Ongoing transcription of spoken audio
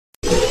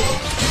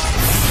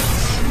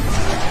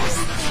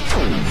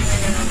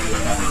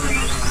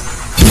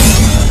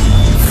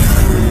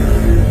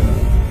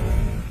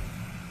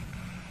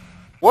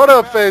What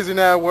up, Phazer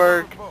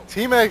Network?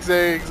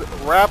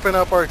 TeamxEggS wrapping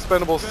up our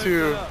Expendables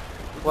 2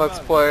 Let's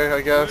Play, I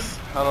guess.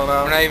 I don't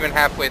know. We're not even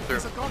halfway through.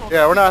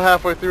 Yeah, we're not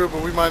halfway through,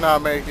 but we might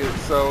not make it.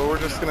 So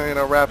we're just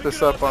gonna, wrap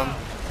this up on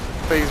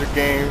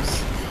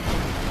PhazerGames.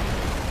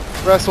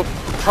 The rest will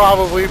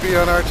probably be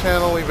on our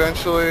channel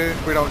eventually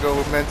if we don't go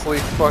mentally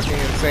fucking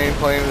insane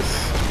playing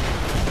this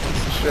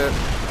shit.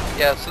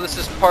 Yeah, so this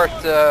is part,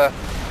 and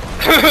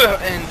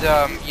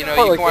you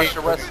know, you can watch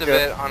the rest of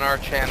it on our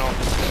channel.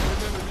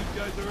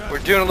 We're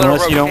doing a little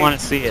Unless you don't want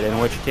to see it, in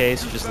which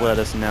case, just let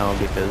us know,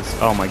 because,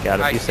 oh my god,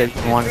 if you said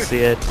you want to see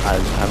it, I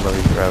love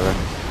you forever.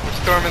 We're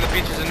storming the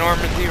beaches of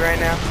Normandy right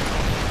now.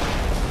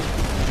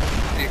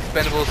 The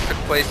Expendables took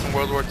place in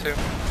World War II.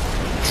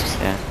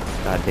 Yeah,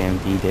 goddamn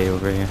D-Day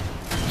over here.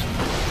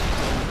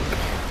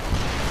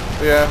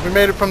 Yeah, we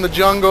made it from the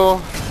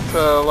jungle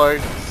to,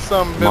 like,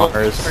 some middle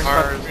Mars.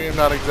 country. I'm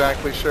not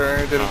exactly sure.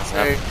 It didn't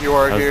say you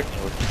are here.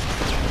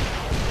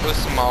 It was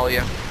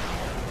Somalia.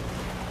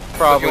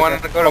 Probably. So if you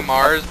wanted to go to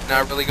Mars,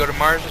 not really go to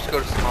Mars, just go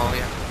to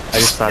Somalia. I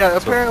just thought yeah,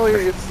 apparently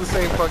it's the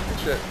same fucking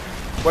shit.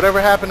 Whatever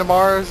happened to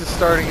Mars is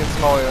starting in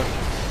Somalia.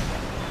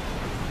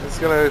 It's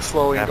gonna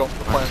slowly go to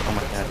the planet. Oh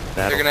my god,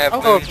 They're gonna have I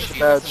don't know if it's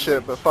bad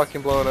shit, but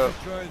fucking blow it up.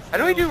 How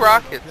do we do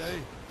rockets?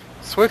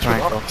 Switch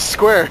with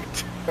square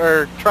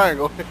or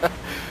triangle.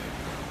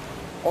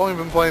 Only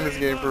been playing this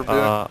game for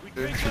a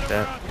bit. shoot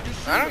that.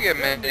 I don't get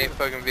many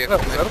fucking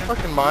vehicles. Is that a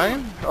fucking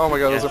mine? Oh my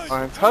god, those are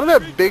mines. How did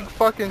that big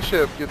fucking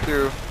ship get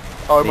through?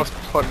 Oh, I must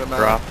have put in a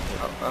map.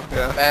 Oh,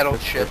 yeah.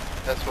 Battleship,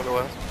 that's what it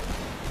was.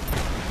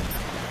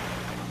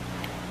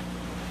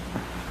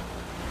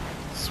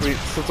 Sweet,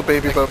 little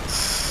baby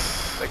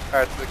boats. Like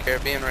Pirates of the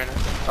Caribbean right now.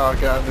 Oh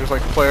god, there's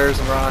like flares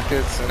and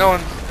rockets. And no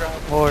one's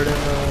driving.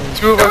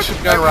 Two of us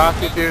should be on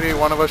rocket duty,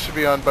 one of us should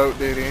be on boat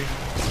duty.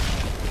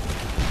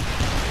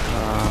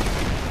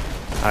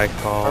 I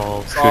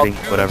call shooting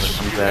whatever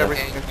comes at us.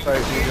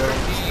 Can you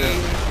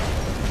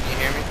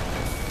hear me?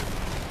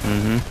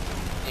 Mm-hmm.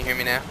 Can you hear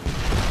me now?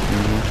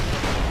 Mm-hmm.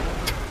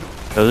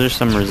 Those are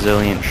some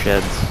resilient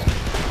sheds.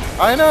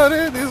 I know,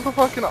 dude. These are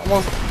fucking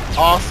almost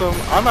awesome.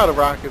 I'm out of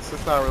rockets.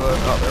 It's not really.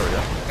 Oh, there we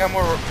go. Got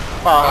more.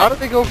 Wow, how did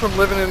they go from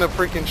living in a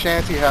freaking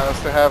shanty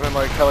house to having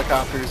like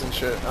helicopters and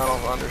shit? I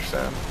don't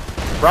understand.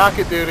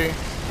 Rocket duty.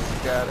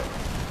 Got it.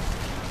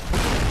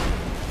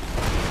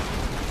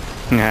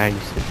 Nice.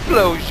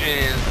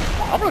 Explosion.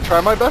 I'm gonna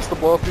try my best to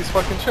blow up these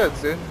fucking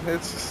sheds, dude.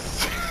 It's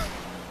just...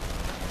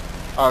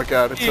 Oh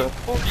god, it's a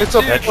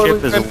that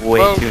ship is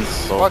way too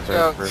small Watch for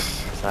out. the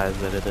size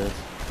that it is.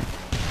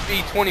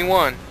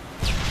 B-21.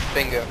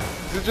 Bingo.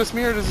 Is it just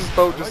me or does this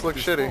boat just look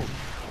shitty?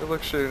 It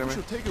looks shitty to me.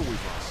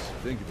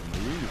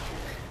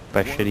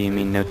 By shitty you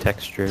mean no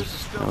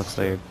textures. It looks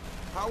like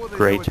a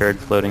gray turd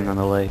floating on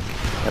the lake.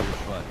 Yep.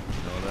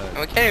 And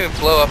we can't even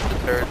blow up the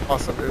turd.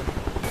 Awesome, dude.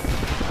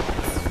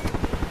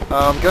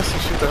 Guess you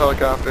shoot the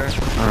helicopter. I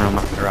don't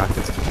know, my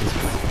rockets.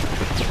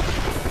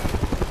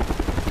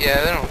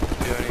 Yeah, they don't do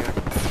anything.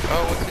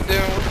 Oh, what's he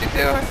doing? What's he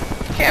doing?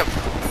 Can't.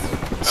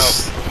 Oh.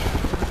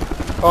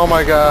 Oh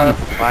my god.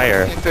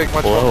 Fire. Can't take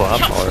much Blow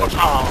up already.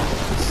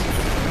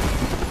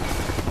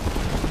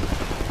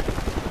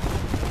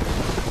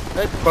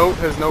 That boat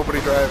has nobody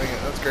driving it.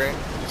 That's great.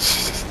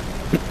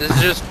 This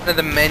is just one of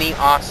the many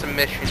awesome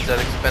missions that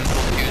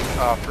Expendables 2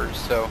 offers,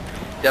 so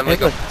definitely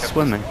go. Like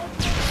swimming.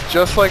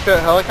 Just like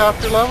that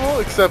helicopter level,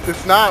 except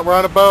it's not. We're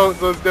on a boat,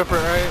 so it's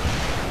different, right?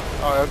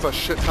 Oh, that's a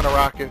shit ton of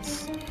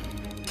rockets.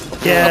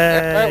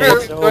 Yeah,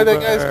 Alright, enjoy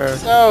that, guys.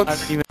 Peace out.